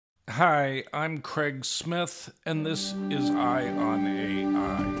Hi, I'm Craig Smith, and this is Eye on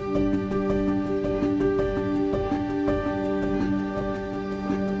AI.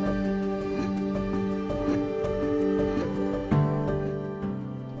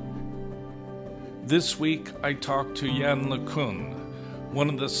 This week, I talked to Yann LeCun, one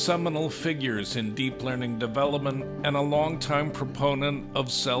of the seminal figures in deep learning development and a longtime proponent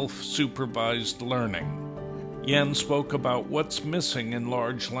of self-supervised learning. Yann spoke about what's missing in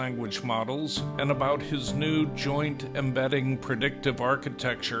large language models and about his new joint embedding predictive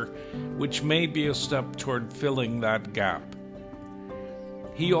architecture, which may be a step toward filling that gap.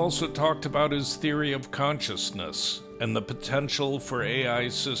 He also talked about his theory of consciousness and the potential for AI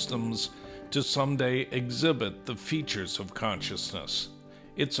systems to someday exhibit the features of consciousness.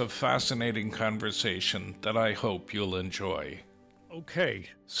 It's a fascinating conversation that I hope you'll enjoy. Okay,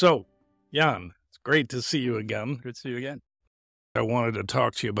 so Yann, it's great to see you again. Good to see you again. I wanted to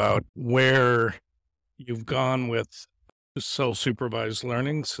talk to you about where you've gone with self-supervised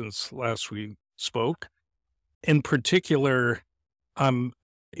learning since last we spoke. In particular, I'm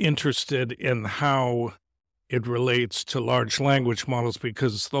interested in how it relates to large language models,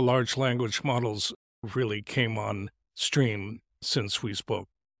 because the large language models really came on stream since we spoke.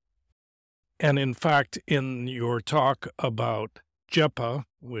 And in fact, in your talk about JEPA,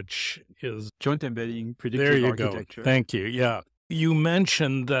 which is Joint Embedding Predictive Architecture. Go. Thank you. Yeah. You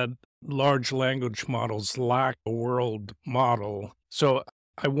mentioned that large language models lack a world model. So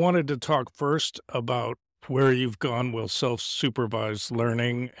I wanted to talk first about where you've gone with self-supervised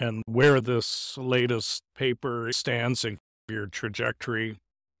learning and where this latest paper stands in your trajectory.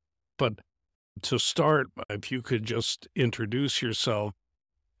 But to start, if you could just introduce yourself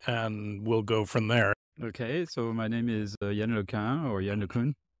and we'll go from there. Okay, so my name is Yann LeCun, or Yann LeCun,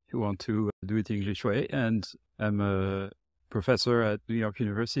 if you want to do it English way. And I'm a professor at New York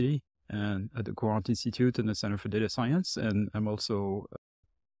University and at the Courant Institute and the Center for Data Science. And I'm also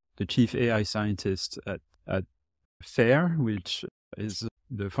the chief AI scientist at FAIR, which is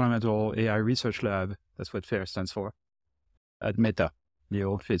the Fundamental AI Research Lab. That's what FAIR stands for, at Meta, the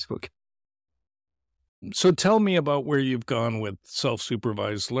old Facebook. So tell me about where you've gone with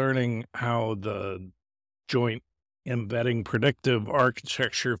self-supervised learning, how the joint embedding predictive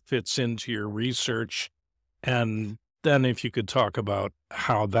architecture fits into your research, and then if you could talk about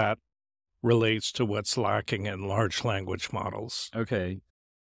how that relates to what's lacking in large language models. Okay.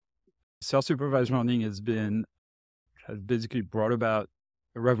 Self-supervised learning has basically brought about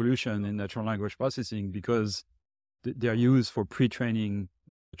a revolution in natural language processing because they're used for pre-training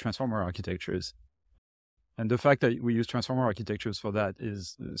transformer architectures. And the fact that we use transformer architectures for that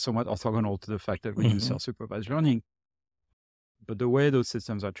is somewhat orthogonal to the fact that we use self-supervised learning. But the way those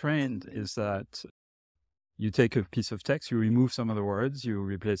systems are trained is that you take a piece of text, you remove some of the words, you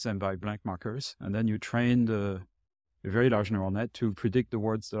replace them by blank markers, and then you train a very large neural net to predict the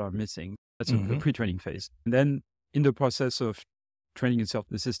words that are missing. That's the pre-training phase. And then in the process of training itself,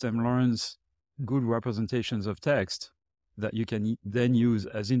 the system learns good representations of text that you can then use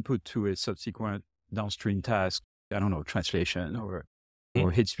as input to a subsequent downstream task. I don't know, translation or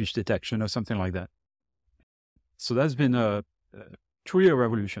hate speech detection or something like that. So that's been truly a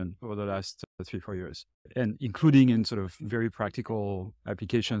revolution over the last 3-4 years, and including in sort of very practical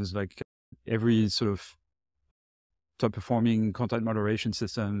applications, like every sort of top-performing content moderation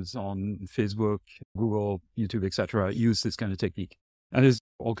systems on Facebook, Google, YouTube, etc., use this kind of technique. And there's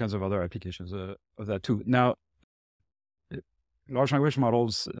all kinds of other applications of that too. Now, large language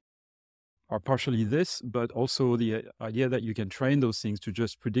models are partially this, but also the idea that you can train those things to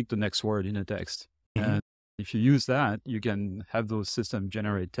just predict the next word in a text. And if you use that, you can have those systems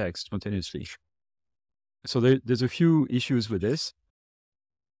generate text spontaneously. So there's a few issues with this.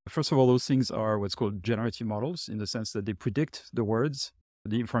 First of all, those things are what's called generative models, in the sense that they predict the words,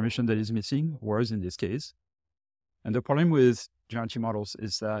 the information that is missing, words in this case. And the problem with generative models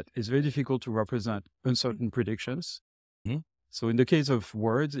is that it's very difficult to represent uncertain predictions. So in the case of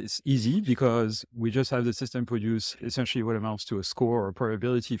words, it's easy because we just have the system produce essentially what amounts to a score or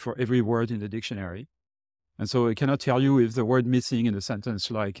probability for every word in the dictionary. And so it cannot tell you if the word missing in a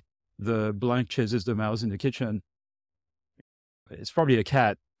sentence, like the blank chases the mouse in the kitchen, it's probably a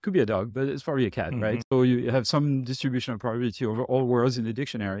cat. Could be a dog, but it's probably a cat, right? So you have some distribution of probability over all words in the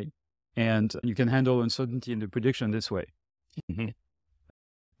dictionary, and you can handle uncertainty in the prediction this way.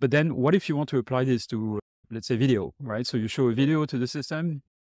 But then what if you want to apply this to, let's say, video, right? So you show a video to the system,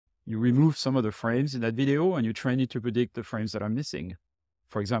 you remove some of the frames in that video, and you train it to predict the frames that are missing.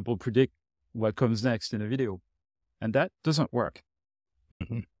 For example, predict what comes next in a video. And that doesn't work.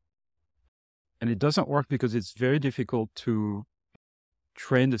 And it doesn't work because it's very difficult to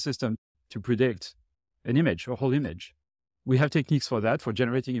train the system to predict an image, a whole image. We have techniques for that, for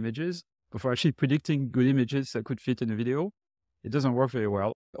generating images, but for actually predicting good images that could fit in a video, it doesn't work very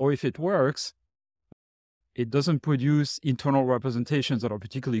well. Or if it works, it doesn't produce internal representations that are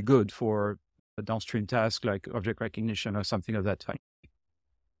particularly good for a downstream task like object recognition or something of that type.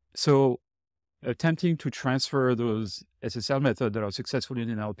 So attempting to transfer those SSL methods that are successful in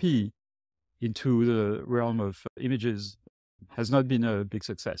NLP into the realm of images has not been a big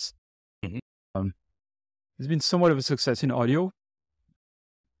success. There's been somewhat of a success in audio,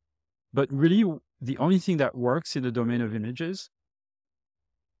 but really the only thing that works in the domain of images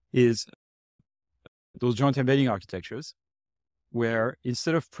is those joint embedding architectures, where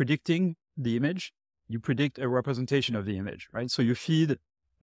instead of predicting the image, you predict a representation of the image, right? So you feed,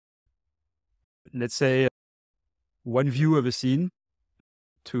 let's say, one view of a scene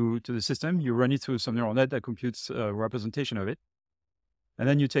to the system, you run it through some neural net that computes a representation of it. And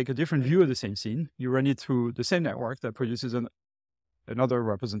then you take a different view of the same scene, you run it through the same network that produces another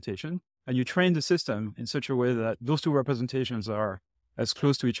representation, and you train the system in such a way that those two representations are as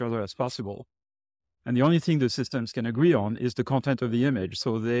close to each other as possible. And the only thing the systems can agree on is the content of the image.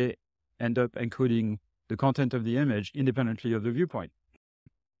 So they end up encoding the content of the image independently of the viewpoint.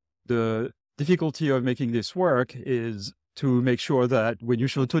 The difficulty of making this work is to make sure that when you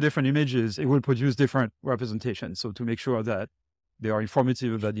show two different images, it will produce different representations. So to make sure that they are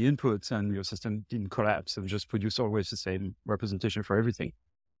informative about the inputs and your system didn't collapse and just produce always the same representation for everything.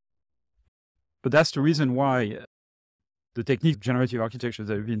 But that's the reason why the technique generative architectures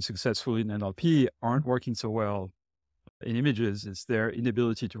that have been successful in NLP aren't working so well in images. It's their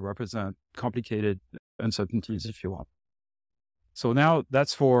inability to represent complicated uncertainties, if you want. So now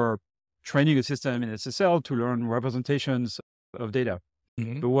that's for training a system in SSL to learn representations of data.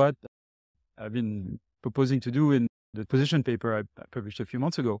 But what I've been proposing to do in the position paper I published a few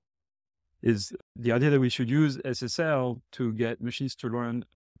months ago is the idea that we should use SSL to get machines to learn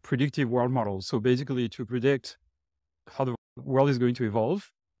predictive world models. So basically to predict how the world is going to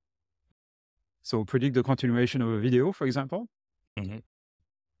evolve. So predict the continuation of a video, for example.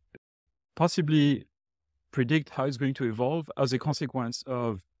 Possibly predict how it's going to evolve as a consequence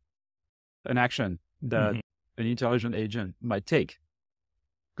of an action that an intelligent agent might take.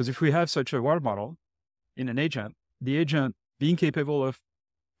 Because if we have such a world model in an agent, the agent being capable of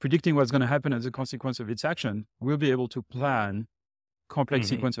predicting what's going to happen as a consequence of its action will be able to plan complex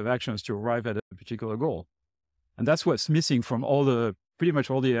sequence of actions to arrive at a particular goal. And that's what's missing from pretty much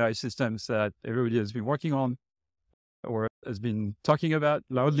all the AI systems that everybody has been working on or has been talking about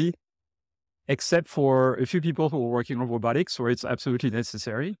loudly, except for a few people who are working on robotics where it's absolutely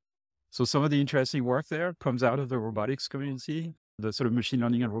necessary. So some of the interesting work there comes out of the robotics community, the sort of machine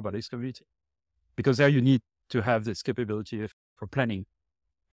learning and robotics community, because there you need to have this capability for planning.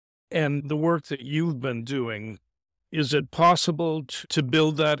 And the work that you've been doing, is it possible to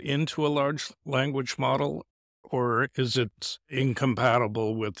build that into a large language model, or is it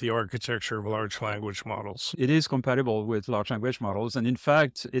incompatible with the architecture of large language models? It is compatible with large language models. And in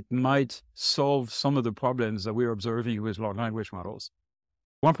fact, it might solve some of the problems that we're observing with large language models.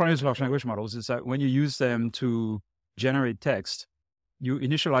 One problem with large language models is that when you use them to generate text, you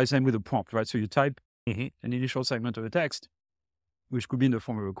initialize them with a prompt, right? So you type an initial segment of a text, which could be in the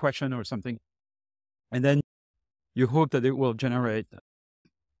form of a question or something. And then you hope that it will generate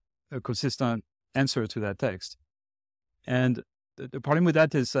a consistent answer to that text. And the problem with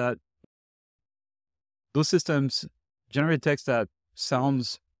that is that those systems generate text that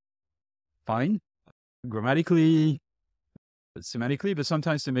sounds fine, grammatically, semantically, but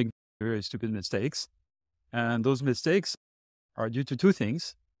sometimes they make very stupid mistakes. And those mistakes are due to two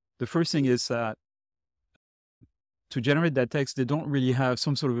things. The first thing is that to generate that text, they don't really have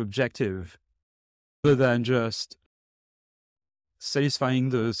some sort of objective other than just satisfying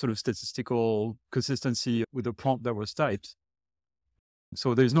the sort of statistical consistency with the prompt that was typed.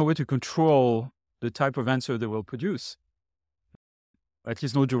 So there's no way to control the type of answer they will produce. At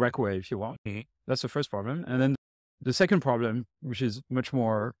least no direct way, if you want. That's the first problem. And then the second problem, which is much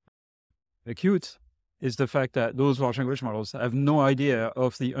more acute, is the fact that those large language models have no idea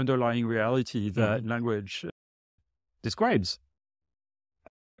of the underlying reality that language describes.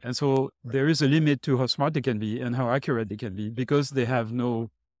 And so there is a limit to how smart they can be and how accurate they can be because they have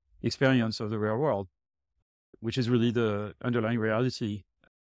no experience of the real world, which is really the underlying reality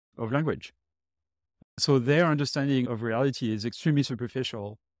of language. So their understanding of reality is extremely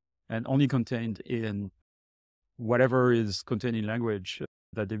superficial and only contained in whatever is contained in language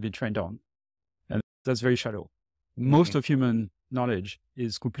that they've been trained on. And that's very shallow. Most of human knowledge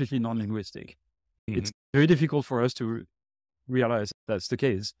is completely non-linguistic. It's very difficult for us to realize that's the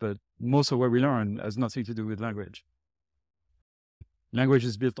case, but most of what we learn has nothing to do with language. Language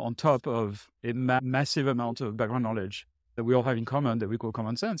is built on top of a massive amount of background knowledge that we all have in common that we call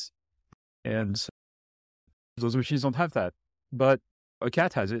common sense. And those machines don't have that. But a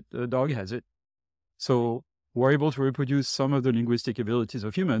cat has it, a dog has it. So we're able to reproduce some of the linguistic abilities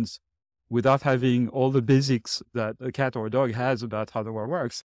of humans without having all the basics that a cat or a dog has about how the world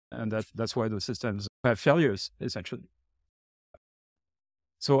works. And that's why those systems have failures, essentially.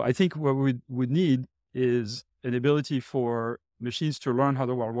 So I think what we would need is an ability for machines to learn how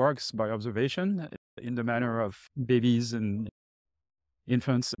the world works by observation in the manner of babies and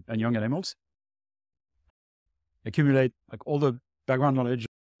infants and young animals. Accumulate like all the background knowledge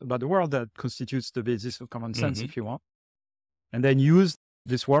about the world that constitutes the basis of common sense, if you want. And then use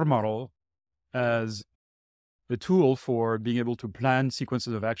this world model as a tool for being able to plan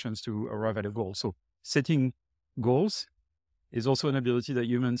sequences of actions to arrive at a goal. So setting goals is also an ability that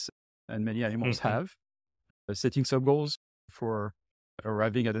humans and many animals have. Setting sub-goals for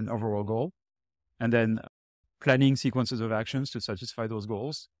arriving at an overall goal, and then planning sequences of actions to satisfy those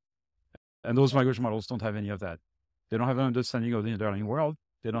goals. And those language models don't have any of that. They don't have an understanding of the underlying world.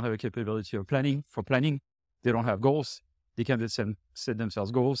 They don't have a capability of planning. For planning, they don't have goals. They can't set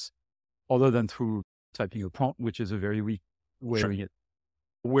themselves goals other than through typing a prompt, which is a very weak way of doing it.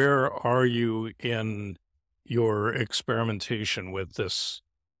 Where are you in your experimentation with this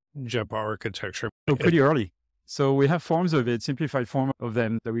JEPA architecture? So pretty early. So we have forms of it, simplified form of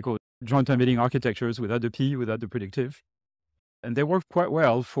them that we call joint embedding architectures without the P, without the predictive. And they work quite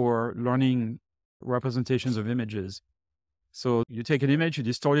well for learning representations of images. So you take an image, you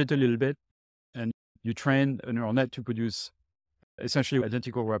distort it a little bit, and you train a neural net to produce essentially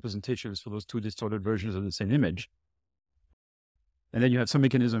identical representations for those two distorted versions of the same image. And then you have some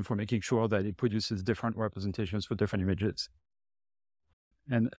mechanism for making sure that it produces different representations for different images.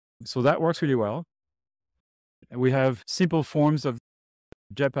 And so that works really well. We have simple forms of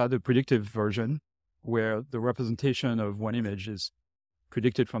JEPA, the predictive version, where the representation of one image is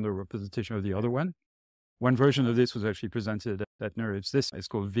predicted from the representation of the other one. One version of this was actually presented at NeurIPS. This is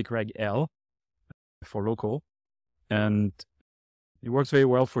called VicReg-L for local. And it works very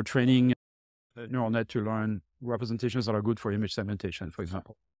well for training a neural net to learn representations that are good for image segmentation, for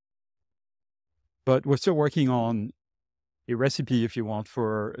example. But we're still working on a recipe, if you want,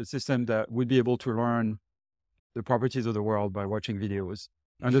 for a system that would be able to learn the properties of the world by watching videos,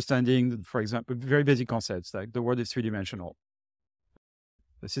 understanding, for example, very basic concepts like the world is three-dimensional.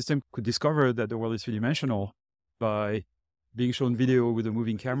 The system could discover that the world is three-dimensional by being shown video with a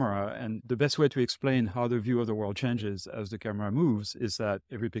moving camera. And the best way to explain how the view of the world changes as the camera moves is that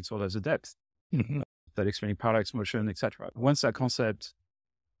every pixel has a depth. That explaining parallax motion, etc. Once that concept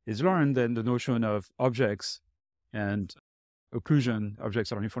is learned, then the notion of objects and occlusion, objects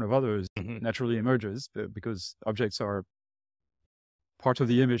that are in front of others, naturally emerges because objects are part of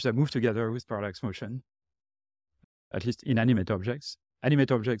the image that move together with parallax motion, at least inanimate objects.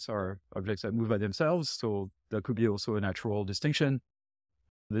 Animate objects are objects that move by themselves, so that could be also a natural distinction.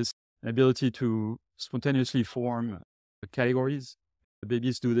 This ability to spontaneously form categories. The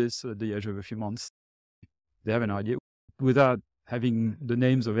babies do this at the age of a few months. They have an idea. Without having the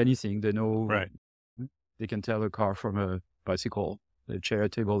names of anything, they know, they can tell a car from a bicycle, a chair, a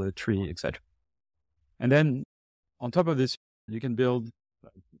table, a tree, etc. And then on top of this, you can build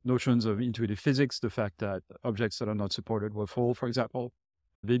notions of intuitive physics, the fact that objects that are not supported will fall, for example.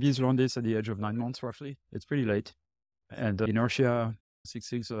 Babies learn this at the age of 9 months, roughly. It's pretty late. And inertia, 6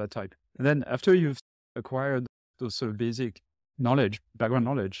 things of that type. And then after you've acquired those sort of basic knowledge, background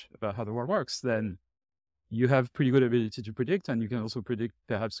knowledge about how the world works, then you have pretty good ability to predict, and you can also predict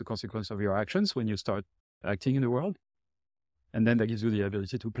perhaps the consequence of your actions when you start acting in the world. And then that gives you the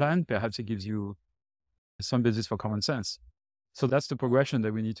ability to plan. Perhaps it gives you some basis for common sense. So that's the progression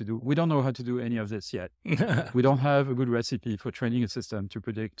that we need to do. We don't know how to do any of this yet. We don't have a good recipe for training a system to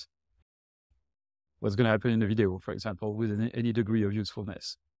predict what's going to happen in the video, for example, with any degree of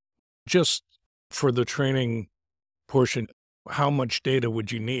usefulness. Just for the training portion, how much data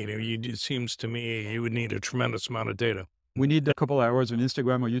would you need? It seems to me you would need a tremendous amount of data. We need a couple hours on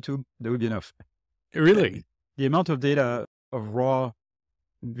Instagram or YouTube. That would be enough. Really? The amount of data, of raw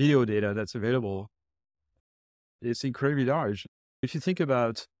video data that's available, is incredibly large. If you think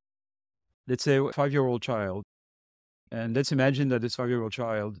about, let's say, a 5-year-old child, and let's imagine that this 5-year-old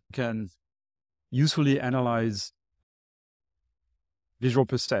child can usefully analyze visual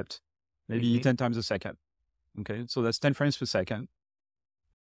percept, maybe 10 times a second. Okay, so that's 10 frames per second.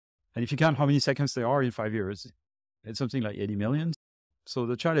 And if you count how many seconds there are in 5 years, it's something like 80 million. So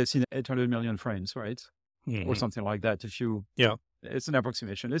the child has seen 800 million frames, right? or something like that. Yeah. It's an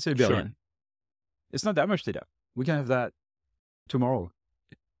approximation. Let's say a billion. Sure. It's not that much data. We can have that tomorrow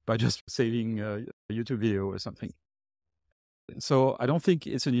by just saving a YouTube video or something. So I don't think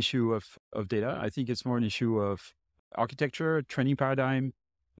it's an issue of data. I think it's more an issue of architecture, training paradigm,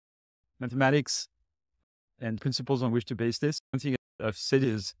 mathematics, and principles on which to base this. One thing I've said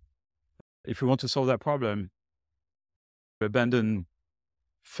is, if we want to solve that problem, abandon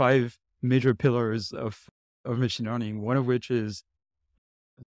 5 major pillars of machine learning, one of which is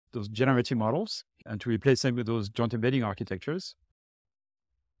those generative models, and to replace them with those joint embedding architectures.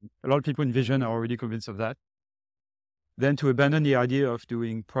 A lot of people in vision are already convinced of that. Then to abandon the idea of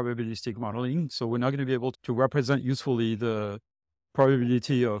doing probabilistic modeling. So we're not going to be able to represent usefully the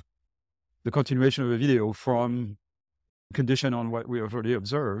probability of the continuation of a video from condition on what we have already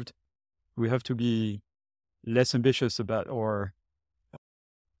observed. We have to be less ambitious about our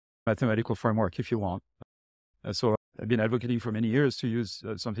mathematical framework, if you want. So I've been advocating for many years to use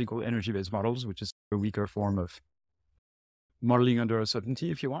something called energy-based models, which is a weaker form of modeling under uncertainty,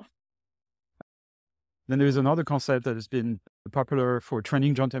 if you want. Then there is another concept that has been popular for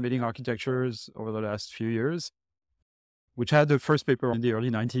training joint embedding architectures over the last few years, which had the first paper in the early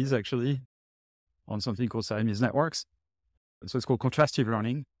 90s, actually, on something called Siamese networks. So it's called contrastive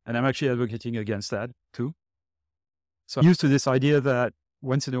learning. And I'm actually advocating against that too. So I'm used to this idea that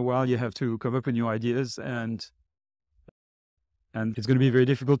once in a while you have to come up with new ideas, and it's going to be very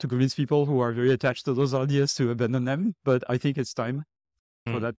difficult to convince people who are very attached to those ideas to abandon them. But I think it's time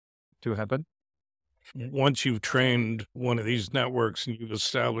for that to happen. Once you've trained one of these networks and you've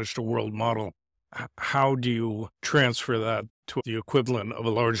established a world model, how do you transfer that to the equivalent of a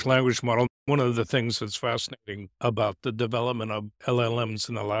large language model? One of the things that's fascinating about the development of LLMs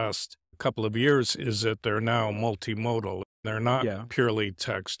in the last couple of years is that they're now multimodal. They're not purely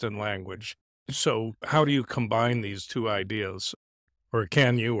text and language. So how do you combine these two ideas? Or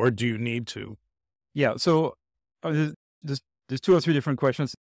can you, or do you need to? Yeah, so there's 2 or 3 different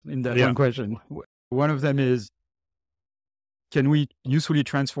questions in that one question. One of them is, can we usefully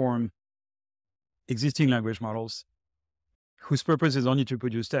transform existing language models whose purpose is only to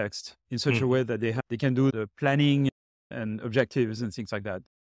produce text in such a way that they can do the planning and objectives and things like that?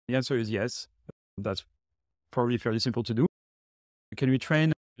 The answer is yes. That's probably fairly simple to do. Can we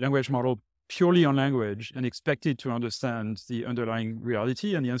train a language model purely on language and expect it to understand the underlying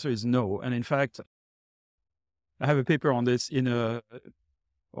reality? And the answer is no. And in fact, I have a paper on this in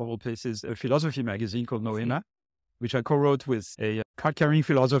of all places, a philosophy magazine called Noema, which I co-wrote with a card-carrying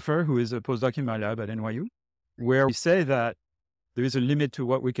philosopher who is a postdoc in my lab at NYU, where we say that there is a limit to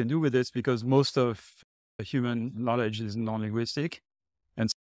what we can do with this because most of human knowledge is non-linguistic. And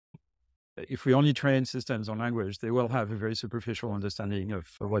so if we only train systems on language, they will have a very superficial understanding of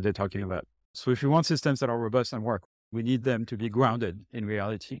what they're talking about. So if we want systems that are robust and work, we need them to be grounded in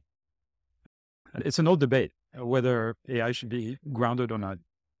reality. And it's an old debate whether AI should be grounded or not.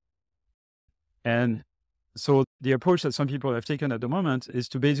 And so the approach that some people have taken at the moment is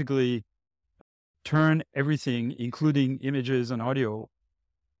to basically turn everything, including images and audio,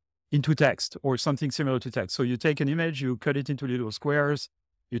 into text or something similar to text. So you take an image, you cut it into little squares,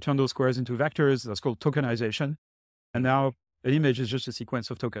 you turn those squares into vectors. That's called tokenization. And now an image is just a sequence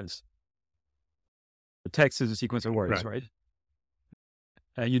of tokens. The text is a sequence of words, right?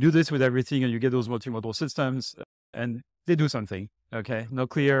 And you do this with everything and you get those multimodal systems and they do something, okay? Not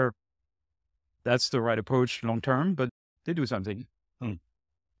clear that's the right approach long-term, but they do something.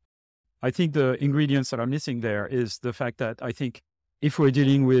 I think the ingredients that are missing there is the fact that I think if we're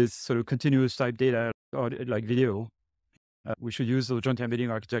dealing with sort of continuous type data or like video, we should use the joint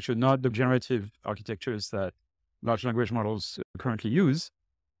embedding architecture, not the generative architectures that large language models currently use.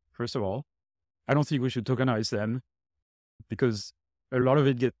 First of all, I don't think we should tokenize them because a lot of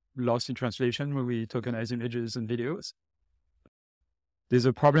it gets lost in translation when we tokenize images and videos. There's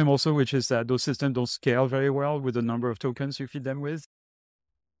a problem also, which is that those systems don't scale very well with the number of tokens you feed them with.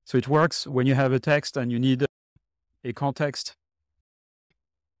 So it works when you have a text and you need a context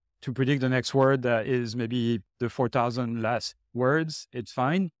to predict the next word that is maybe the 4,000 last words, it's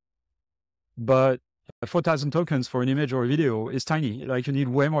fine. But 4,000 tokens for an image or a video is tiny. Like you need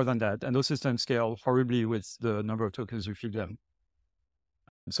way more than that. And those systems scale horribly with the number of tokens you feed them.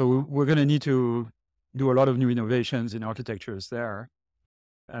 So we're going to need to do a lot of new innovations in architectures there.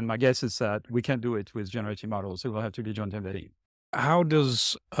 And my guess is that we can't do it with generative models. It will have to be joint embedding. How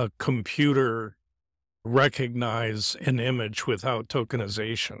does a computer recognize an image without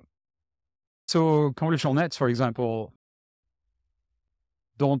tokenization? So convolutional nets, for example,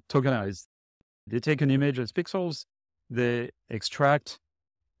 don't tokenize. They take an image as pixels, they extract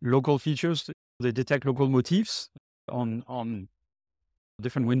local features they detect local motifs on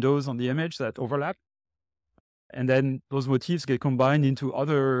different windows on the image that overlap. And then those motifs get combined into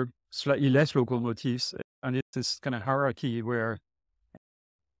other slightly less local motifs. And it's this kind of hierarchy where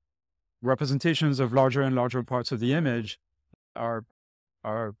representations of larger and larger parts of the image are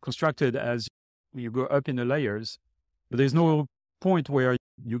constructed as you go up in the layers. But there's no point where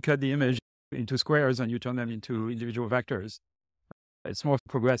you cut the image into squares and you turn them into individual vectors. It's more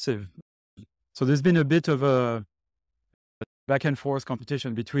progressive. So there's been a bit of a back and forth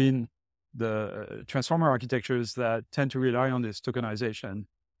competition between the transformer architectures that tend to rely on this tokenization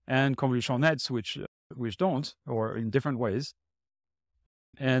and convolutional nets, which don't, or in different ways.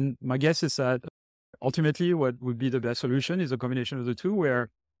 And my guess is that ultimately what would be the best solution is a combination of the two, where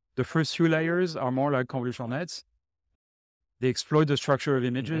the first few layers are more like convolutional nets. They exploit the structure of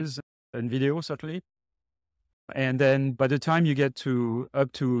images and video, certainly. And then by the time you get to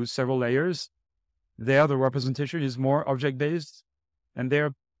up to several layers, there the representation is more object-based, and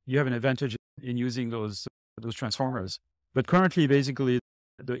there you have an advantage in using those transformers. But currently, basically,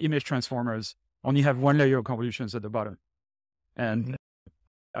 the image transformers only have one layer of convolutions at the bottom. And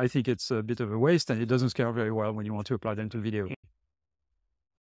I think it's a bit of a waste, and it doesn't scale very well when you want to apply them to video.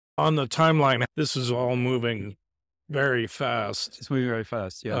 On the timeline, this is all moving very fast. It's moving very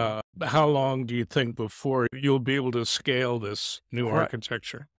fast, yeah. How long do you think before you'll be able to scale this new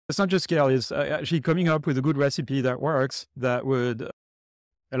architecture? It's not just scale, it's actually coming up with a good recipe that works, that would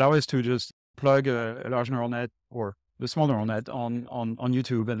allow us to just plug a large neural net or a small neural net on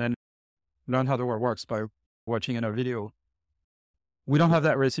YouTube and then learn how the world works by watching another video. We don't have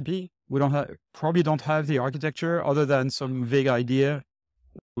that recipe. We probably don't have the architecture other than some vague idea,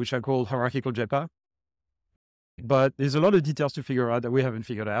 which I call hierarchical JEPA. But there's a lot of details to figure out that we haven't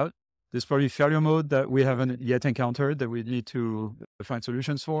figured out. There's probably failure mode that we haven't yet encountered that we need to find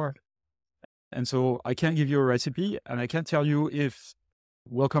solutions for. And so I can't give you a recipe, and I can't tell you if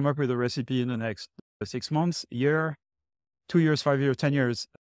we'll come up with a recipe in the next 6 months, a year, 2 years, 5 years, 10 years.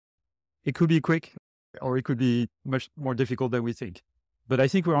 It could be quick, or it could be much more difficult than we think. But I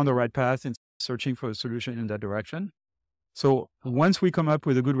think we're on the right path in searching for a solution in that direction. So once we come up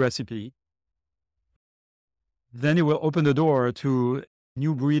with a good recipe, then it will open the door to a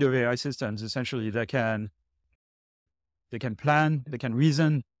new breed of AI systems, essentially, that can plan, they can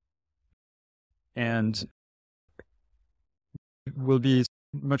reason, and will be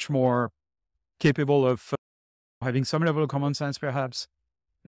much more capable of having some level of common sense, perhaps,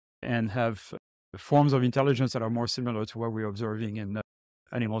 and have forms of intelligence that are more similar to what we're observing in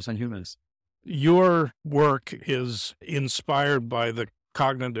animals and humans. Your work is inspired by the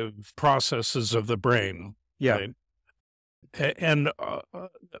cognitive processes of the brain. Yeah. Right? And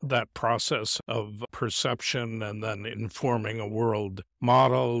that process of perception and then informing a world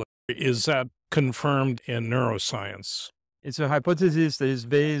model, is that confirmed in neuroscience? It's a hypothesis that is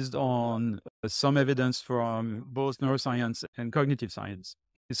based on some evidence from both neuroscience and cognitive science.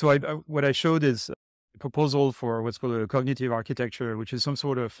 So what I showed is a proposal for what's called a cognitive architecture, which is some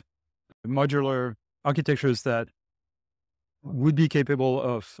sort of modular architectures that would be capable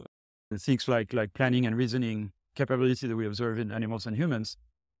of things like planning and reasoning capability that we observe in animals and humans,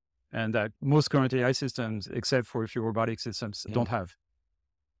 and that most current AI systems, except for a few robotic systems, don't have.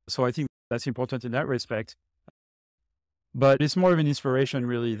 So I think that's important in that respect. But it's more of an inspiration,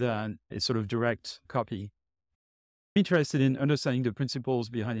 really, than a sort of direct copy. I'm interested in understanding the principles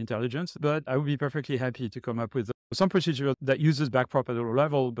behind intelligence, but I would be perfectly happy to come up with some procedure that uses backprop at a low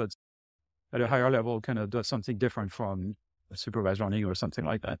level, but at a higher level kind of does something different from supervised learning or something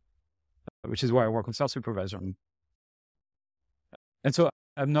like that, which is why I work on self-supervised learning. And so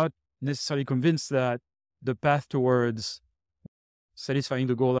I'm not necessarily convinced that the path towards satisfying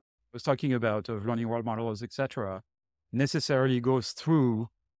the goal I was talking about of learning world models, etc., necessarily goes through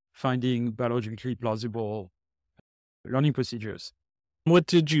finding biologically plausible learning procedures. What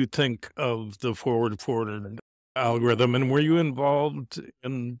did you think of the forward algorithm, and were you involved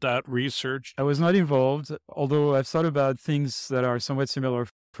in that research? I was not involved, although I've thought about things that are somewhat similar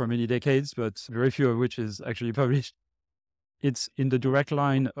for many decades, but very few of which is actually published. It's in the direct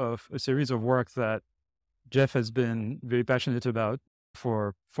line of a series of work that Jeff has been very passionate about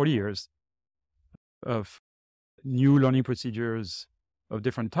for 40 years, of new learning procedures of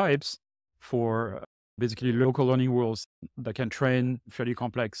different types for basically local learning rules that can train fairly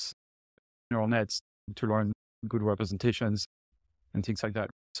complex neural nets to learn good representations and things like that.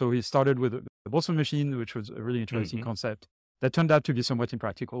 So he started with the Boltzmann machine, which was a really interesting concept that turned out to be somewhat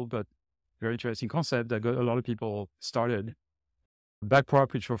impractical, but very interesting concept that got a lot of people started.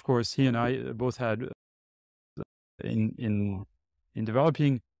 Backprop, which of course he and I both had in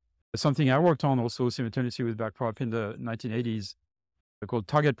developing, something I worked on also simultaneously with backprop in the 1980s called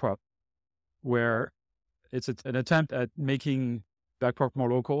target prop, where it's an attempt at making backprop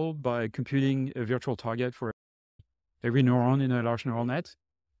more local by computing a virtual target for every neuron in a large neural net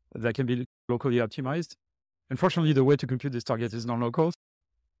that can be locally optimized. Unfortunately, the way to compute this target is non-local.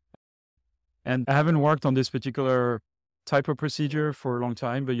 And I haven't worked on this particular type of procedure for a long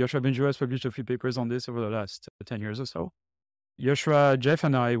time, but Yoshua Benjua has published a few papers on this over the last 10 years or so. Yoshua, Jeff,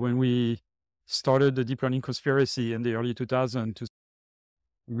 and I, when we started the deep learning conspiracy in the early 2000s to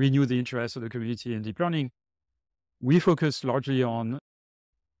renew the interest of the community in deep learning, we focused largely on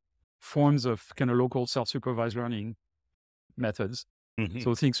forms of kind of local self-supervised learning methods.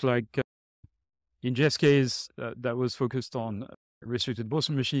 So things like, in Jeff's case, that was focused on restricted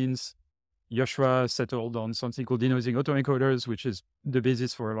Boltzmann machines. Yoshua settled on something called denoising autoencoders, which is the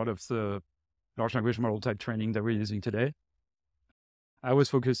basis for a lot of the large language model type training that we're using today. I was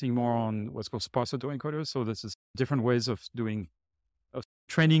focusing more on what's called sparse autoencoders. So this is different ways of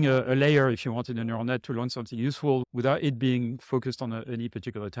training a layer, if you want, in a neural net to learn something useful without it being focused on any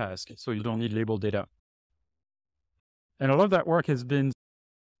particular task. So you don't need labeled data. And a lot of that work has been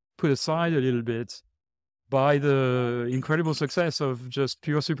put aside a little bit by the incredible success of just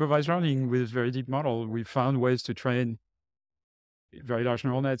pure supervised learning with very deep model. We found ways to train very large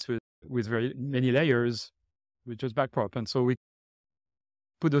neural nets with very many layers with just backprop. And so we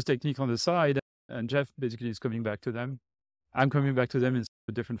put those techniques on the side, and Jeff basically is coming back to them. I'm coming back to them in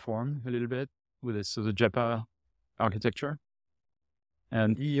a different form a little bit with this, so the JEPA architecture.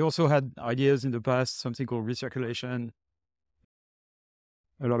 And he also had ideas in the past, something called recirculation,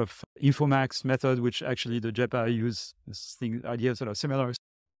 a lot of Infomax method, which actually the JEPA use ideas that are similar.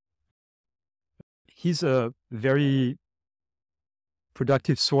 He's a very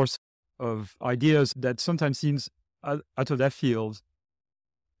productive source of ideas that sometimes seems out of left field,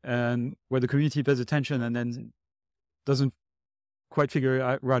 and where the community pays attention and then doesn't quite figure it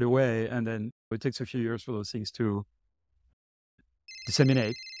out right away. And then it takes a few years for those things to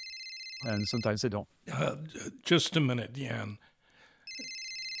disseminate. And sometimes they don't. Just a minute, Yann.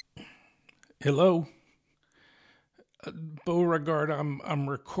 Hello? Beauregard, I'm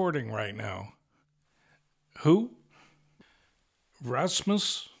recording right now. Who?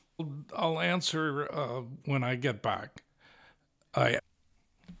 Rasmus? I'll answer when I get back.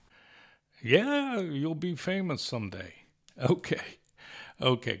 Yeah, you'll be famous someday. Okay.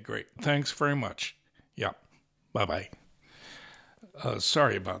 Okay, great. Thanks very much. Yeah. Bye-bye.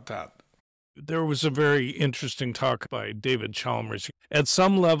 Sorry about that. There was a very interesting talk by David Chalmers. At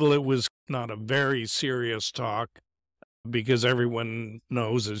some level, it was not a very serious talk because everyone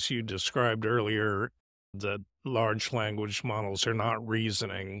knows, as you described earlier, that large language models are not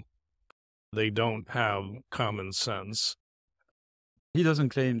reasoning. They don't have common sense. He doesn't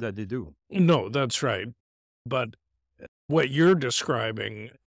claim that they do. No, that's right. But what you're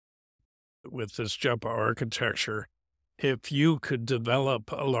describing with this JEPA architecture, if you could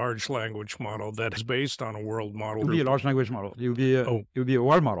develop a large language model that is based on a world model. It would be a large language model. It would be a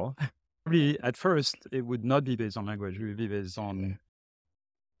world model. Probably at first, it would not be based on language. It would be based on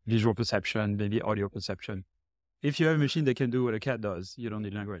visual perception, maybe audio perception. If you have a machine that can do what a cat does, you don't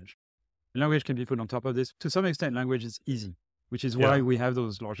need language. Language can be put on top of this. To some extent, language is easy, which is why we have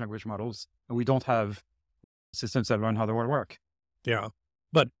those large language models. And we don't have systems that learn how the world works. Yeah.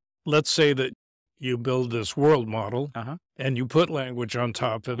 But let's say that you build this world model and you put language on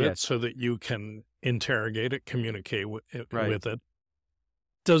top of it so that you can interrogate it, communicate with it.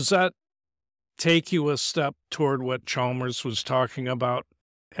 Does that take you a step toward what Chalmers was talking about?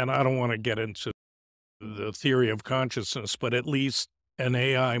 And I don't want to get into the theory of consciousness, but at least an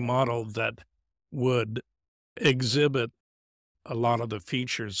AI model that would exhibit a lot of the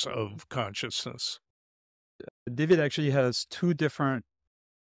features of consciousness. David actually has two different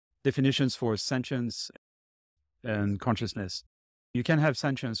definitions for sentience and consciousness. You can have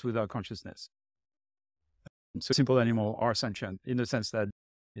sentience without consciousness. So simple animals are sentient in the sense that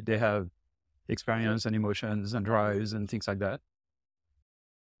they have experience and emotions and drives and things like that.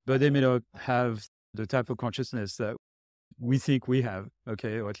 But they may not have the type of consciousness that we think we have,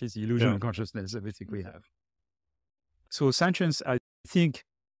 okay, or at least the illusion of consciousness that we think we have. So sentience, I think,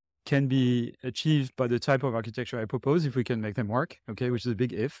 can be achieved by the type of architecture I propose if we can make them work, okay, which is a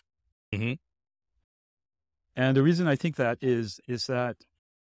big if. And the reason I think that is that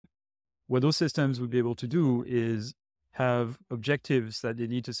what those systems would be able to do is have objectives that they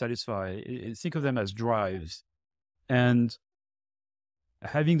need to satisfy. Think of them as drives. And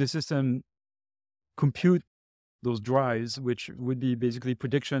having the system compute those drives, which would be basically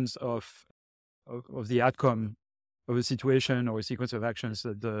predictions of the outcome of a situation or a sequence of actions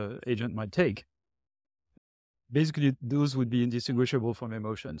that the agent might take. Basically, those would be indistinguishable from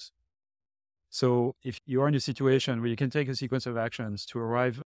emotions. So if you are in a situation where you can take a sequence of actions to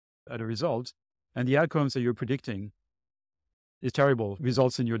arrive at a result, and the outcomes that you're predicting is terrible,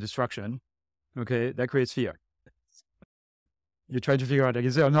 results in your destruction, okay, that creates fear. You try to figure out, like,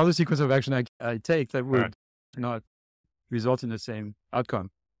 is there another sequence of action I take that would not result in the same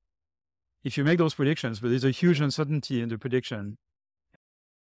outcome? If you make those predictions, but there's a huge uncertainty in the prediction,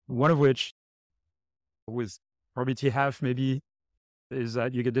 one of which, with probability half maybe, is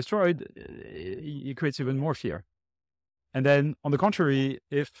that you get destroyed, it creates even more fear. And then on the contrary,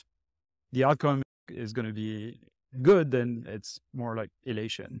 if the outcome is going to be good, then it's more like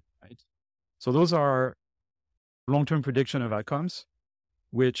elation, right? So those are long-term prediction of outcomes,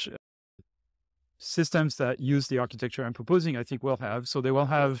 which systems that use the architecture I'm proposing, I think, will have. So they will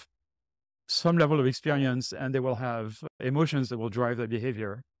have some level of experience, and they will have emotions that will drive their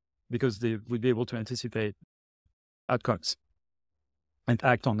behavior because they would be able to anticipate outcomes and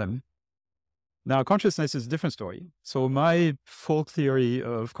act on them. Now, consciousness is a different story. So my folk theory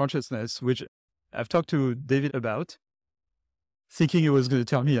of consciousness, which I've talked to David about, thinking he was going to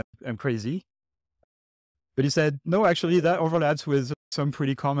tell me I'm crazy. But he said, no, actually, that overlaps with some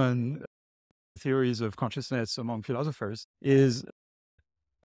pretty common theories of consciousness among philosophers, is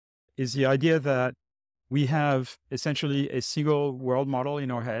the idea that we have essentially a single world model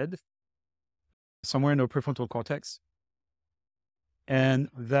in our head, somewhere in our prefrontal cortex. And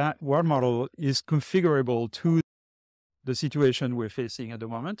that world model is configurable to the situation we're facing at the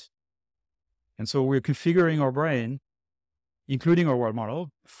moment. And so we're configuring our brain, including our world model,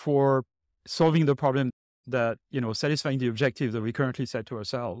 for solving the problem that, satisfying the objective that we currently set to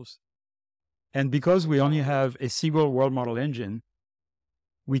ourselves. And because we only have a single world model engine,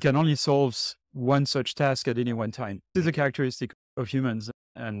 we can only solve one such task at any one time. This is a characteristic of humans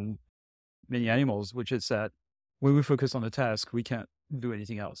and many animals, which is that when we focus on a task, we can't do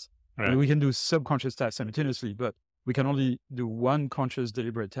anything else. Right. I mean, we can do subconscious tasks simultaneously, but we can only do one conscious,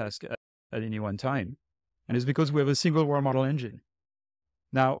 deliberate task at any one time. And it's because we have a single world model engine.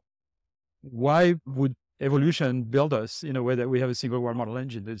 Now, why would evolution build us in a way that we have a single world model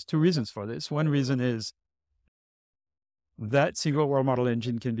engine? There's two reasons for this. One reason is that single world model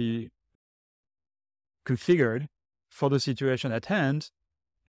engine can be configured for the situation at hand,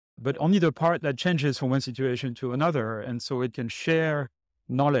 but only the part that changes from one situation to another. And so it can share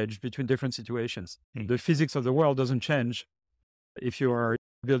knowledge between different situations. The physics of the world doesn't change if you are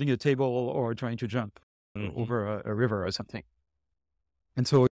building a table or trying to jump over a river or something. And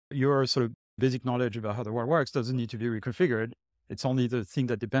so your sort of basic knowledge about how the world works doesn't need to be reconfigured. It's only the thing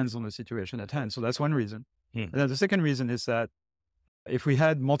that depends on the situation at hand. So that's one reason. And then the second reason is that if we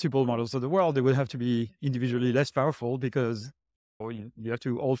had multiple models of the world, they would have to be individually less powerful because you have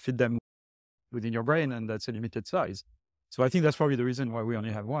to all fit them within your brain, and that's a limited size. So I think that's probably the reason why we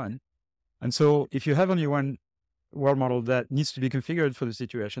only have one. And so if you have only one world model that needs to be configured for the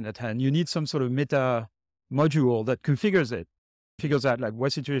situation at hand, you need some sort of meta module that configures it, figures out like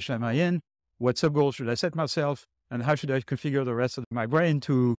what situation am I in, what sub-goals should I set myself, and how should I configure the rest of my brain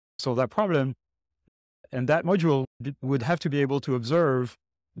to solve that problem. And that module would have to be able to observe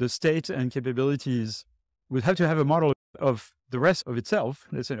the state and capabilities, would have to have a model of the rest of itself,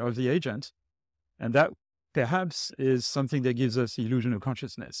 let's say, of the agent. And that perhaps is something that gives us the illusion of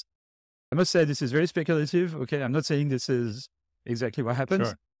consciousness. I must say this is very speculative. Okay, I'm not saying this is exactly what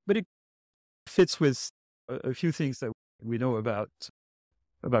happens, but it fits with a few things that we know about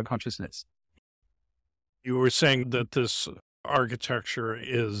consciousness. You were saying that this architecture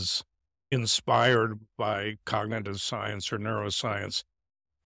is inspired by cognitive science or neuroscience.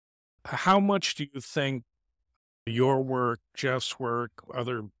 How much do you think your work, Jeff's work,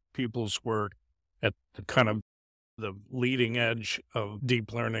 other people's work at the kind of the leading edge of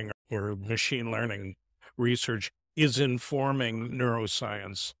deep learning or machine learning research is informing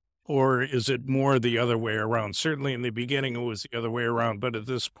neuroscience? Or is it more the other way around? Certainly in the beginning, it was the other way around, but at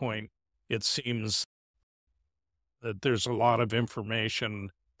this point, it seems that there's a lot of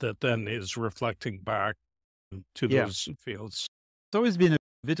information that then is reflecting back to those fields. It's always been a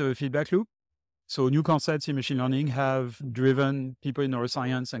bit of a feedback loop. So new concepts in machine learning have driven people in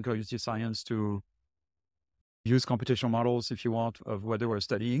neuroscience and cognitive science to use computational models, if you want, of what they were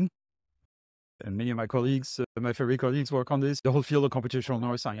studying. And many of my colleagues, my favorite colleagues, work on this. The whole field of computational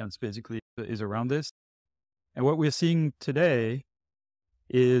neuroscience basically is around this. And what we're seeing today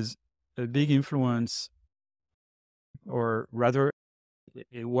is a big influence, or rather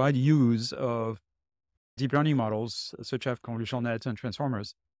a wide use of deep learning models, such as convolutional nets and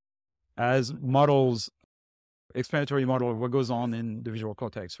transformers, as models explanatory model of what goes on in the visual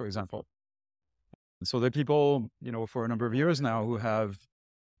cortex, for example. So there are people, for a number of years now who have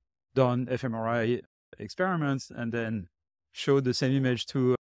done fMRI experiments and then showed the same image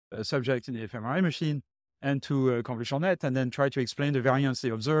to a subject in the fMRI machine and to a convolutional net, and then try to explain the variance they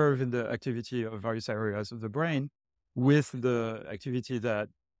observe in the activity of various areas of the brain with the activity that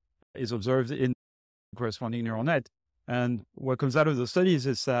is observed in the corresponding neural net. And what comes out of the studies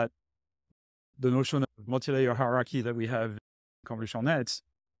is that the notion of multi-layer hierarchy that we have in convolutional nets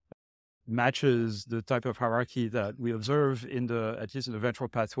matches the type of hierarchy that we observe at least in the ventral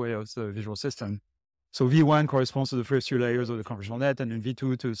pathway of the visual system. So V1 corresponds to the first two layers of the convolutional net, and then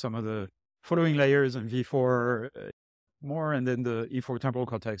V2 to some of the following layers, and V4 more, and then the E4 temporal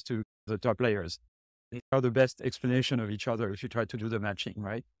cortex to the top layers. They are the best explanation of each other if you try to do the matching,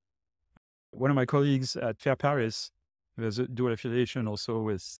 right? One of my colleagues at FAIR Paris, who has a dual affiliation also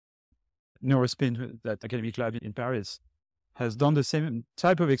with Neurospin, that academic lab in Paris, has done the same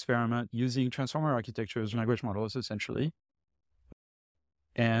type of experiment using transformer architectures, language models essentially,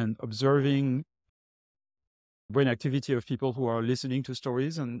 and observing brain activity of people who are listening to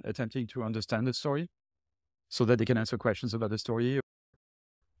stories and attempting to understand the story so that they can answer questions about the story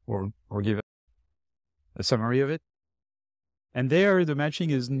or give a summary of it. And there, the matching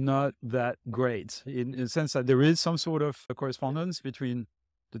is not that great in the sense that there is some sort of a correspondence between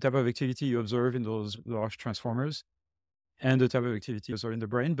the type of activity you observe in those large transformers and the type of activity you observe in the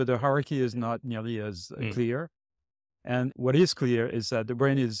brain, but the hierarchy is not nearly as clear. And what is clear is that the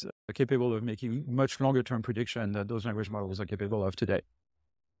brain is capable of making much longer term prediction than those language models are capable of today.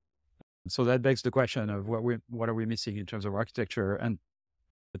 So that begs the question of what are we missing in terms of architecture? And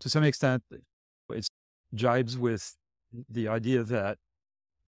to some extent, it jibes with the idea that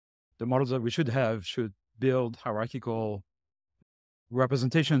the models that we should have should build hierarchical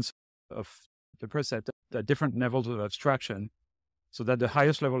representations of the percept at different levels of abstraction, so that the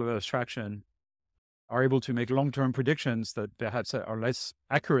highest level of abstraction are able to make long-term predictions that perhaps are less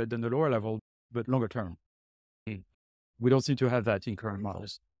accurate than the lower level, but longer term. We don't seem to have that in current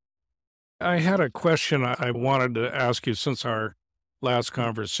models. I had a question I wanted to ask you since our last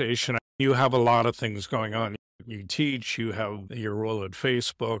conversation. You have a lot of things going on. You teach, you have your role at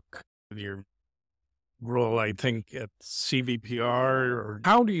Facebook, your role, I think, at CVPR.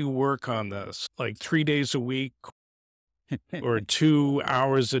 How do you work on this? Like 3 days a week or 2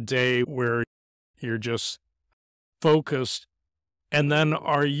 hours a day where you're just focused? And then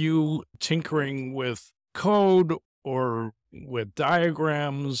are you tinkering with code or with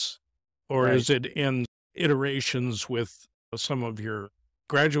diagrams, or is it in iterations with some of your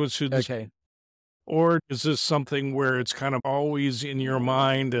graduate students? Or is this something where it's kind of always in your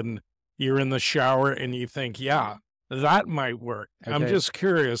mind and you're in the shower and you think, yeah, that might work? I'm just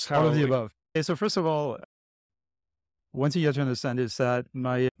curious how. All of the above. Okay, so first of all, one thing you have to understand is that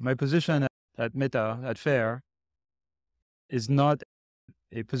my position at Meta, at FAIR, is not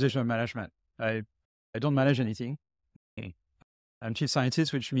a position of management. I don't manage anything. I'm chief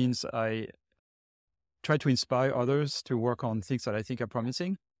scientist, which means I try to inspire others to work on things that I think are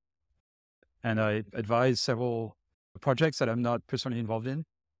promising. And I advise several projects that I'm not personally involved in.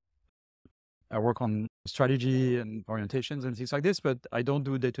 I work on strategy and orientations and things like this, but I don't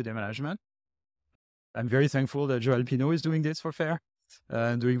do day-to-day management. I'm very thankful that Joël Pinault is doing this for FAIR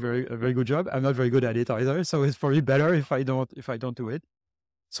and doing a very good job. I'm not very good at it either, so it's probably better if I don't do it.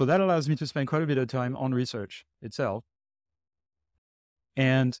 So that allows me to spend quite a bit of time on research itself.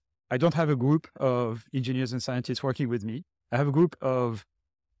 And I don't have a group of engineers and scientists working with me. I have a group of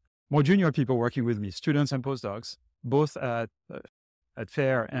more junior people working with me, students and postdocs, both at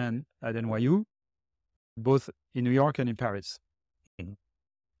FAIR and at NYU, both in New York and in Paris.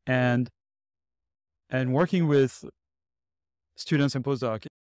 And working with students and postdocs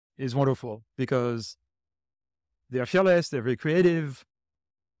is wonderful because they are fearless, they're very creative.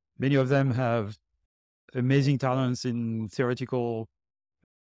 Many of them have amazing talents in theoretical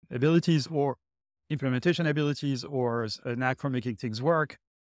abilities or implementation abilities or a knack for making things work.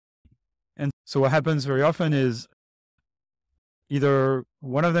 And so what happens very often is either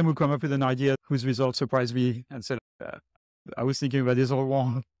one of them will come up with an idea whose results surprise me and say, I was thinking about this all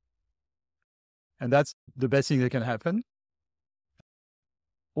wrong. And that's the best thing that can happen.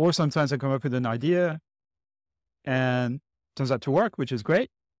 Or sometimes I come up with an idea and it turns out to work, which is great.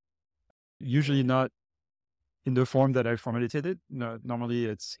 Usually not in the form that I formulated it. No, normally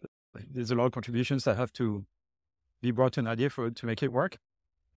there's a lot of contributions that have to be brought to an idea to make it work.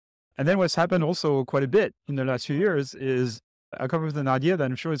 And then what's happened also quite a bit in the last few years is I come up with an idea that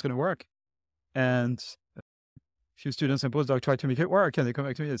I'm sure is going to work. And a few students and postdocs tried to make it work, and they come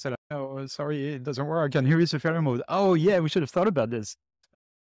back to me and said, "Oh, sorry, it doesn't work. And here is the failure mode. Oh, yeah, we should have thought about this.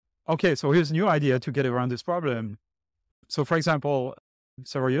 Okay, so here's a new idea to get around this problem." So, for example,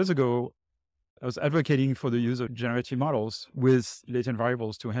 several years ago, I was advocating for the use of generative models with latent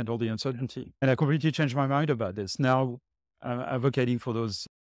variables to handle the uncertainty. And I completely changed my mind about this. Now I'm advocating for those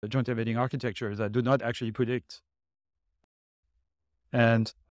joint embedding architectures that do not actually predict.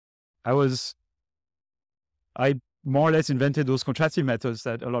 And I more or less invented those contrastive methods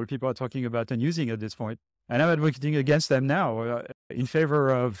that a lot of people are talking about and using at this point. And I'm advocating against them now in favor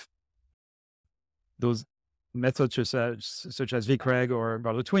of those methods such as VCREG or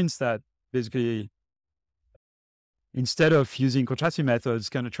Barlow twins that basically, instead of using contrastive methods,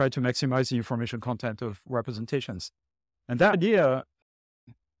 kind of try to maximize the information content of representations. And that idea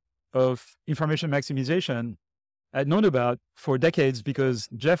of information maximization I'd known about for decades because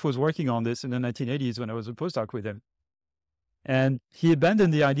Jeff was working on this in the 1980s when I was a postdoc with him. And he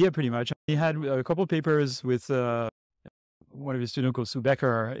abandoned the idea pretty much. He had a couple of papers with one of his students called Sue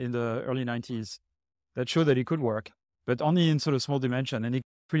Becker in the early 90s that showed that it could work, but only in sort of small dimension, and he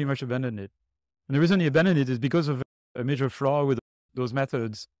pretty much abandoned it. And the reason he abandoned it is because of a major flaw with those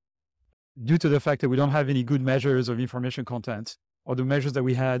methods, due to the fact that we don't have any good measures of information content, or the measures that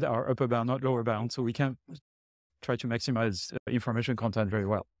we had are upper bound, not lower bound, so we can't try to maximize information content very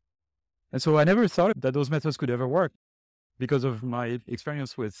well. And so I never thought that those methods could ever work because of my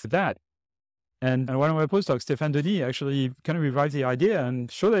experience with that. And one of my postdocs, Stéphane Denis, actually kind of revived the idea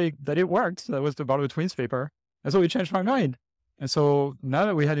and showed that it worked. That was the Barlow twins paper. And so it changed my mind. And so now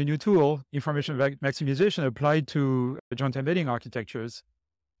that we had a new tool, information maximization applied to joint embedding architectures,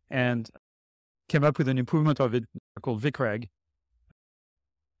 and came up with an improvement of it called VCREG.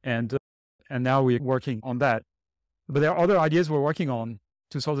 And now we're working on that. But there are other ideas we're working on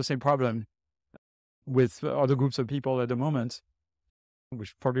to solve the same problem with other groups of people at the moment,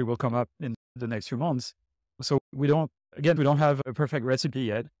 which probably will come up in the next few months. So we don't have a perfect recipe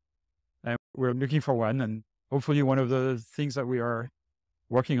yet. And we're looking for one, and hopefully one of the things that we are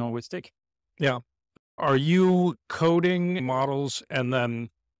working on will stick. Yeah. Are you coding models and then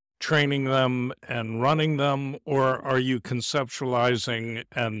training them and running them, or are you conceptualizing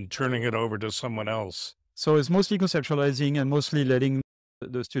and turning it over to someone else? So it's mostly conceptualizing and mostly letting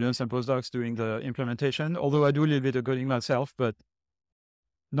the students and postdocs doing the implementation, although I do a little bit of coding myself, but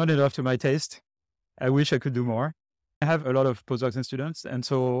not enough to my taste. I wish I could do more. I have a lot of postdocs and students, and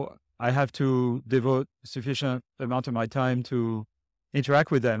so I have to devote sufficient amount of my time to interact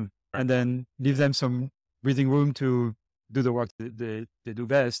with them and then leave them some breathing room to do the work they do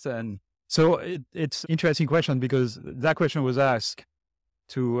best. And so it's an interesting question, because that question was asked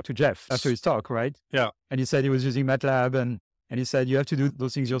to Jeff after his talk, right? Yeah. And he said he was using MATLAB, and he said you have to do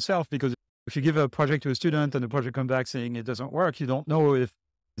those things yourself, because if you give a project to a student and the project comes back saying it doesn't work, you don't know if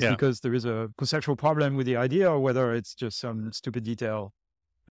it's because there is a conceptual problem with the idea or whether it's just some stupid detail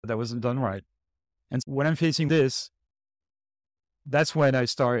that wasn't done right. And when I'm facing this, that's when I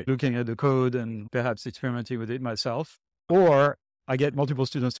start looking at the code and perhaps experimenting with it myself, or I get multiple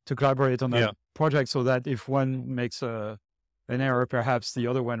students to collaborate on that project so that if one makes an error, perhaps the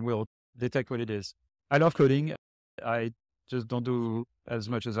other one will detect what it is. I love coding. I just don't do as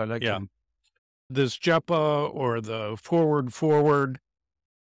much as I like to. This JEPA or the forward,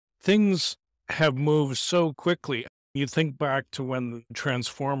 things have moved so quickly. You think back to when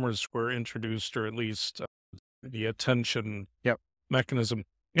transformers were introduced, or at least the attention mechanism,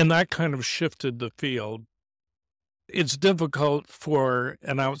 and that kind of shifted the field. It's difficult for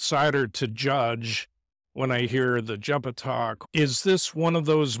an outsider to judge when I hear the JEPA talk. Is this one of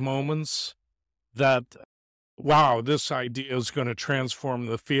those moments that, wow, this idea is going to transform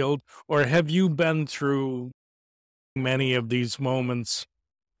the field? Or have you been through many of these moments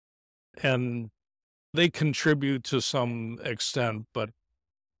and they contribute to some extent, but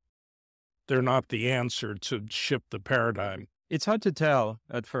they're not the answer to shift the paradigm? It's hard to tell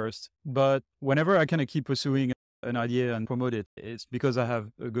at first, but whenever I kind of keep pursuing an idea and promote it, it's because I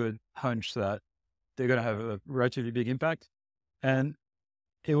have a good hunch that they're going to have a relatively big impact. And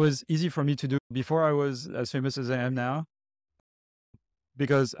it was easy for me to do before I was as famous as I am now,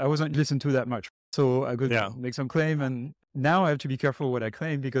 because I wasn't listened to that much. So I could make some claim, and now I have to be careful what I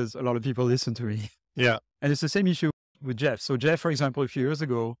claim because a lot of people listen to me. Yeah. And it's the same issue with Jeff. So Jeff, for example, a few years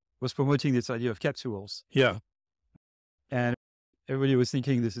ago was promoting this idea of capsules. Yeah. And everybody was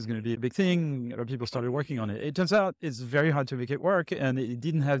thinking this is going to be a big thing. A lot of people started working on it. It turns out it's very hard to make it work, and it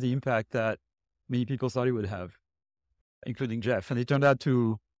didn't have the impact that many people thought it would have, including Jeff. And it turned out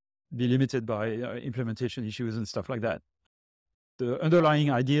to be limited by implementation issues and stuff like that. The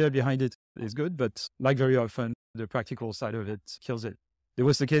underlying idea behind it is good, but like very often, the practical side of it kills it. There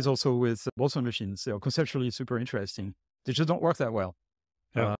was the case also with Boltzmann machines. They are conceptually super interesting. They just don't work that well.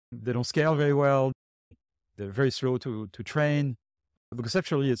 Yeah. They don't scale very well. They're very slow to train. But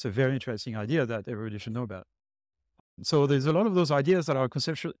conceptually, it's a very interesting idea that everybody should know about. So there's a lot of those ideas that are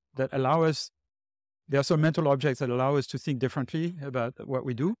conceptual, that allow us, there are some mental objects that allow us to think differently about what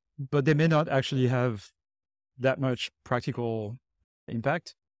we do, but they may not actually have that much practical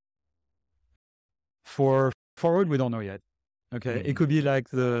impact. For forward, we don't know yet. Okay. Mm-hmm. It could be like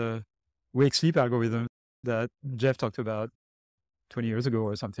the wake sleep algorithm that Jeff talked about 20 years ago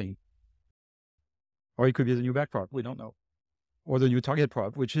or something. Or it could be the new backprop. We don't know. Or the new target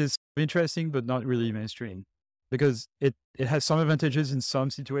prop, which is interesting, but not really mainstream, because it has some advantages in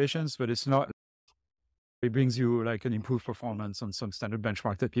some situations, but it's not, it brings you like an improved performance on some standard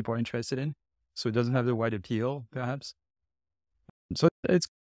benchmark that people are interested in. So it doesn't have the wide appeal, perhaps. So it's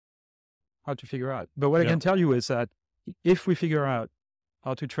hard to figure out. But what I can tell you is that if we figure out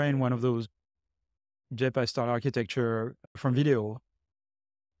how to train one of those JPy style architecture from video,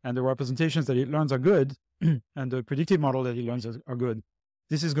 and the representations that it learns are good, and the predictive model that it learns are good,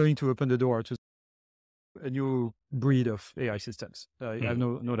 this is going to open the door to a new breed of AI systems. I have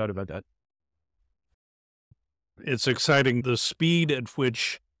no doubt about that. It's exciting, the speed at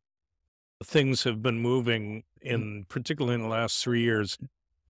which things have been moving, particularly in the last 3 years.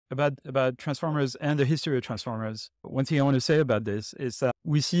 About transformers and the history of transformers, one thing I want to say about this is that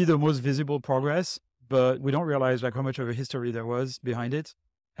we see the most visible progress, but we don't realize like how much of a history there was behind it.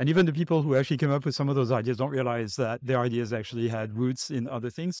 And even the people who actually came up with some of those ideas don't realize that their ideas actually had roots in other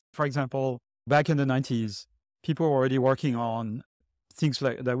things. For example, back in the 90s, people were already working on things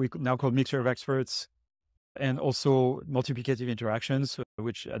like that we now call mixture of experts, and also multiplicative interactions,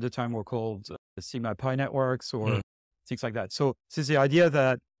 which at the time were called sigma pi networks or things like that. So this is the idea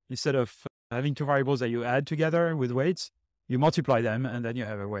that instead of having two variables that you add together with weights, you multiply them and then you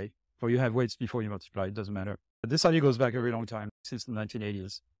have a weight, or you have weights before you multiply, it doesn't matter. But this idea goes back a very long time, since the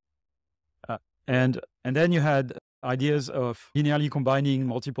 1980s. And then you had ideas of linearly combining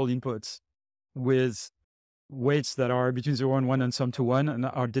multiple inputs with weights that are between 0 and 1 and sum to 1 and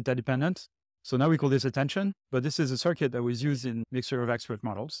are data dependent. So now we call this attention, but this is a circuit that was used in mixture of expert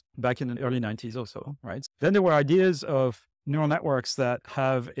models back in the early 90s also, right? Then there were ideas of neural networks that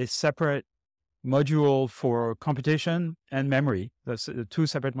have a separate module for computation and memory. That's two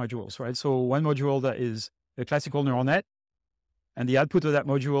separate modules, right? So one module that is a classical neural net, and the output of that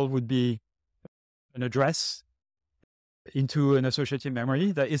module would be an address into an associative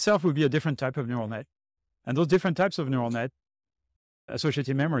memory that itself would be a different type of neural net. And those different types of neural net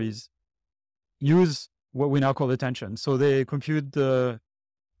associative memories use what we now call attention. So they compute the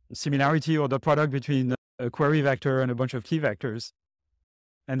similarity or the product between a query vector and a bunch of key vectors.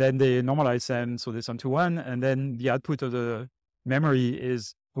 And then they normalize them, so they sum to 1. And then the output of the memory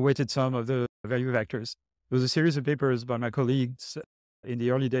is a weighted sum of the value vectors. There was a series of papers by my colleagues in the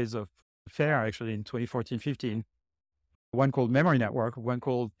early days of FAIR, actually in 2014-15. One called memory network, one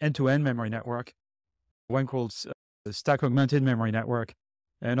called end-to-end memory network, one called stack augmented memory network,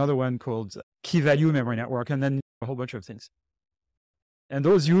 another one called key value memory network, and then a whole bunch of things. And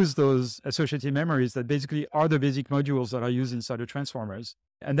those use those associative memories that basically are the basic modules that are used inside the transformers.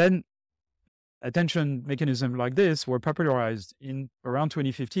 And then attention mechanisms like this were popularized in around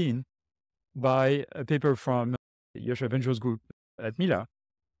 2015 by a paper from Yoshua Benjo's group at Mila,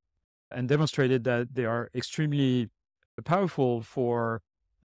 and demonstrated that they are extremely powerful for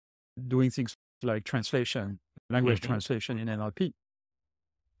doing things like translation, language translation in NLP.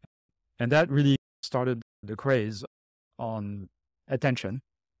 And that really started the craze on attention.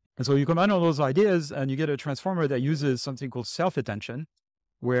 And so you combine all those ideas and you get a transformer that uses something called self-attention,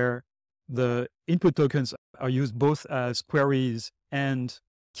 where the input tokens are used both as queries and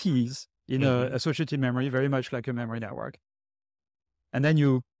keys in an associative memory, very much like a memory network. And then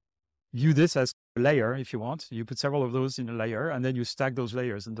you view this as a layer, if you want. You put several of those in a layer, and then you stack those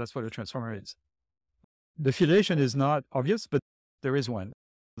layers, and that's what a transformer is. The affiliation is not obvious, but there is one.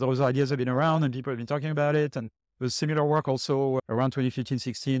 Those ideas have been around, and people have been talking about it, and there was similar work also around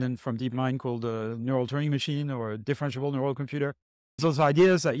 2015-16 and from DeepMind called a neural Turing machine or a differentiable neural computer. Those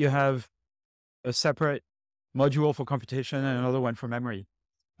ideas that you have a separate module for computation and another one for memory.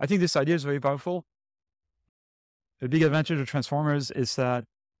 I think this idea is very powerful. The big advantage of transformers is that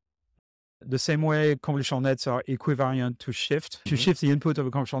the same way convolutional nets are equivariant to shift. If you shift the input of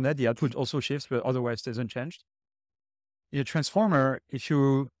a convolutional net, the output also shifts, but otherwise stays unchanged. In a transformer, if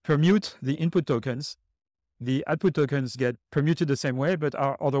you permute the input tokens, the output tokens get permuted the same way, but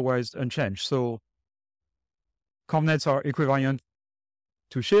are otherwise unchanged. So conv nets are equivariant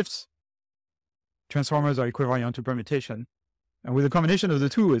to shifts. transformers are equivalent to permutation. And with the combination of the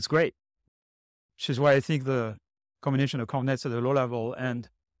two, it's great. Which is why I think the combination of convnets at the low level and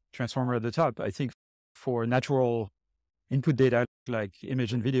transformer at the top, I think for natural input data like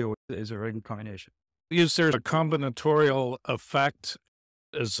image and video is a very good combination. Is there a combinatorial effect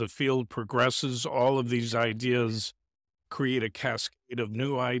as the field progresses? All of these ideas create a cascade of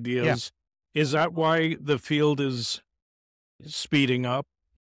new ideas. Yeah. Is that why the field is speeding up?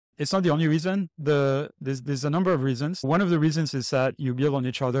 It's not the only reason. There's a number of reasons. One of the reasons is that you build on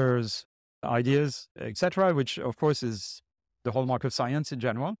each other's ideas, etc., which of course is the hallmark of science in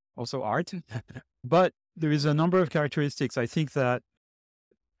general, also art. But there is a number of characteristics I think that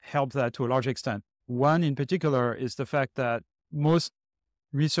help that to a large extent. One in particular is the fact that most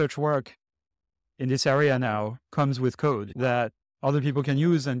research work in this area now comes with code that other people can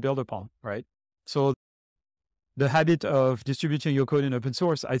use and build upon, right? So the habit of distributing your code in open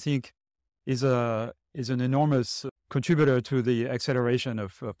source, I think, is an enormous contributor to the acceleration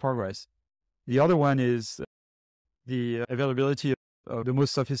of progress. The other one is the availability of the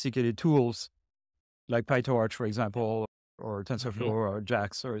most sophisticated tools like PyTorch, for example, or TensorFlow or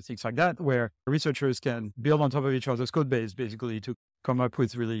JAX or things like that, where researchers can build on top of each other's code base, basically, to come up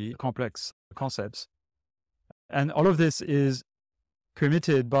with really complex concepts. And all of this is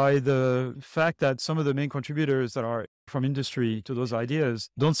permitted by the fact that some of the main contributors that are from industry to those ideas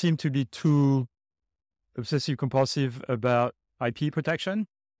don't seem to be too obsessive compulsive about IP protection.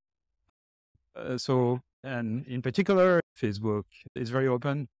 And in particular, Facebook is very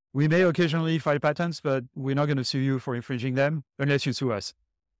open. We may occasionally file patents, but we're not going to sue you for infringing them unless you sue us.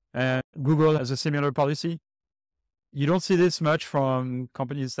 And Google has a similar policy. You don't see this much from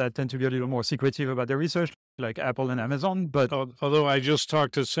companies that tend to be a little more secretive about their research, like Apple and Amazon. But although I just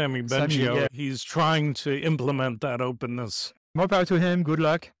talked to Sammy Bengio, he's trying to implement that openness. More power to him. Good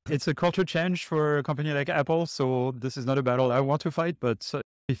luck. It's a culture change for a company like Apple. So this is not a battle I want to fight, but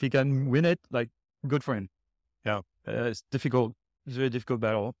if he can win it, like, good for him. Yeah. It's difficult. It's a very difficult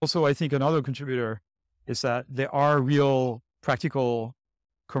battle. Also, I think another contributor is that there are real practical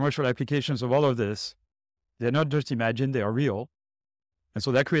commercial applications of all of this. They're not just imagined, they are real. And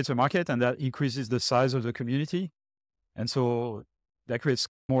so that creates a market and that increases the size of the community. And so that creates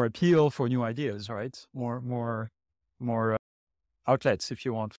more appeal for new ideas, right? More outlets, if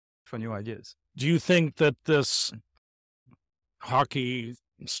you want, for new ideas. Do you think that this hockey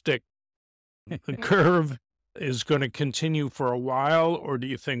stick curve is going to continue for a while, or do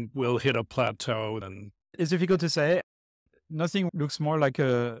you think we'll hit a plateau? And it's difficult to say. Nothing looks more like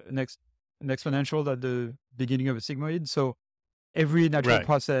an exponential at the beginning of a sigmoid. So every natural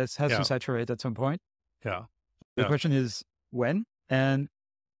process has to saturate at some point. Yeah. The question is when? And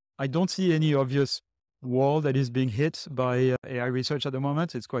I don't see any obvious wall that is being hit by AI research at the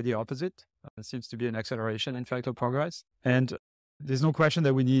moment. It's quite the opposite. It seems to be an acceleration, in fact, of progress. And there's no question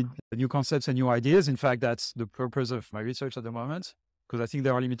that we need new concepts and new ideas. In fact, that's the purpose of my research at the moment, because I think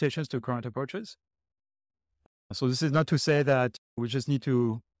there are limitations to current approaches. So this is not to say that we just need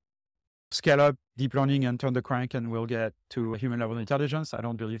to scale up deep learning and turn the crank and we'll get to human level intelligence. I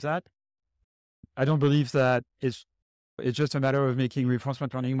don't believe that. I don't believe that it's just a matter of making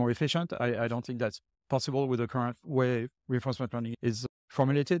reinforcement learning more efficient. I don't think that's possible with the current way reinforcement learning is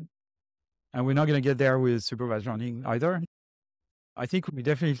formulated. And we're not going to get there with supervised learning either. I think we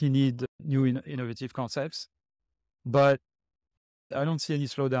definitely need new innovative concepts, but I don't see any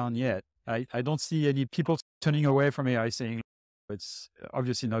slowdown yet. I don't see any people turning away from AI saying it's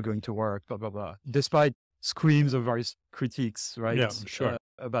obviously not going to work, blah, blah, blah, despite screams of various critiques, right? Yeah, sure.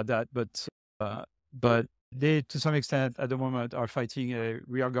 About that. But they, to some extent, at the moment, are fighting a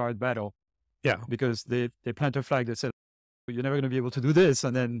rearguard battle. Yeah. Because they plant a flag that says, you're never going to be able to do this.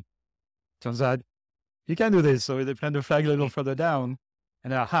 And then turns out you can do this. So they plant the flag a little further down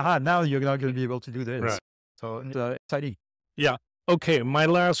and now you're not going to be able to do this. Right. So it's exciting. Yeah. Okay. My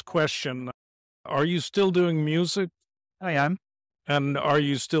last question. Are you still doing music? I am. And are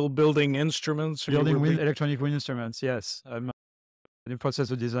you still building instruments? Building electronic wind instruments, yes. I'm in the process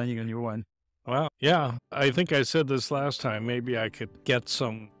of designing a new one. Wow. Yeah. I think I said this last time. Maybe I could get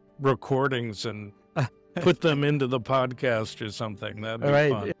some recordings and put them into the podcast or something. That'd be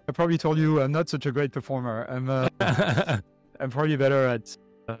fun. I probably told you I'm not such a great performer. I'm probably better at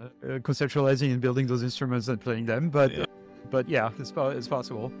conceptualizing and building those instruments than playing them. But yeah, it's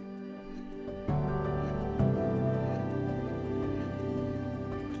possible.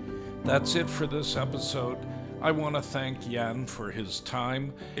 That's it for this episode. I want to thank Yann for his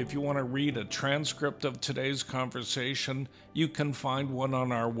time. If you want to read a transcript of today's conversation, you can find one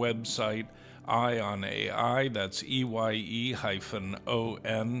on our website. Ion AI, that's EYE-ON.AI.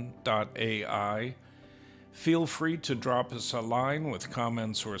 Feel free to drop us a line with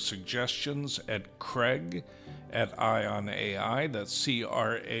comments or suggestions at Craig@IonAI, that's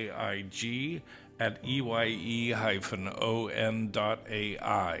CRAIG, at EYE-ON.AI.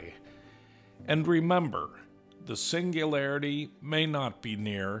 And remember, the singularity may not be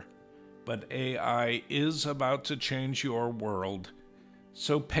near, but AI is about to change your world,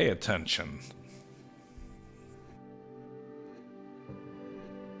 so pay attention.